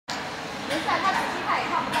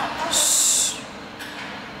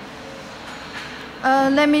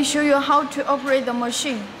Let me show you how to operate the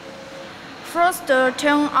machine. First,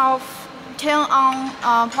 turn on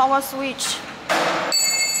power switch.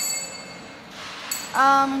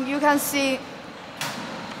 You can see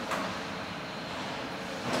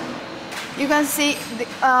the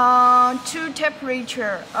two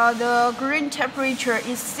temperature. The green temperature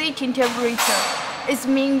is sitting temperature. It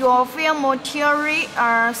means your film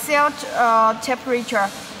material cell temperature.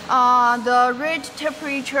 The red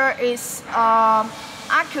temperature is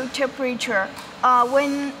active temperature.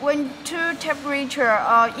 When two temperature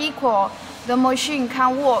are equal, the machine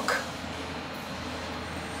can work.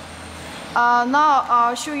 Now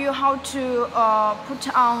I'll show you how to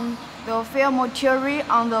put on the film material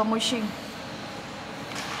on the machine.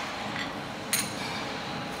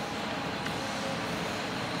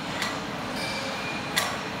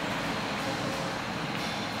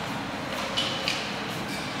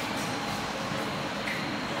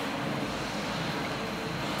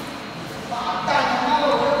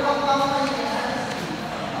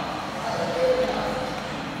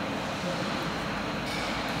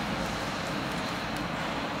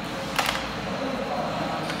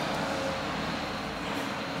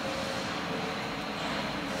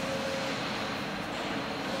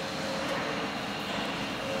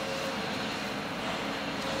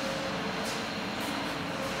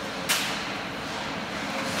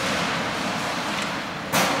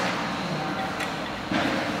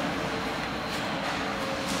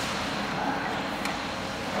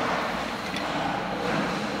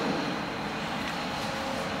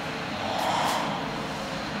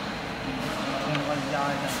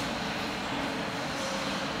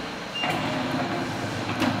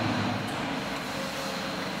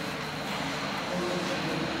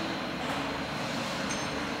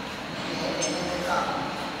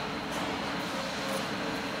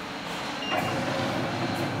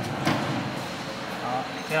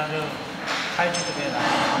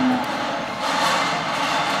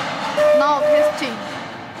 Now testing.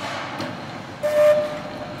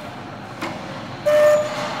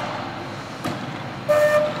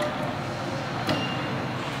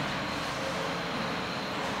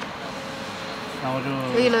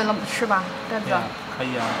可以了是吧？袋子。可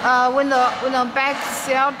以啊。When the bag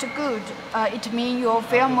sealed good, it means your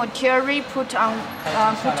film material put on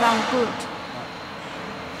good.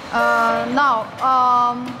 Now,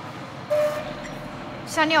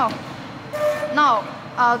 下尿。Now,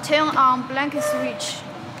 turn on blanket switch.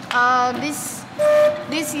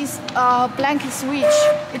 This is a blanket switch.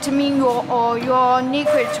 It means your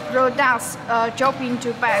liquid products drop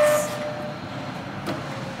into bags.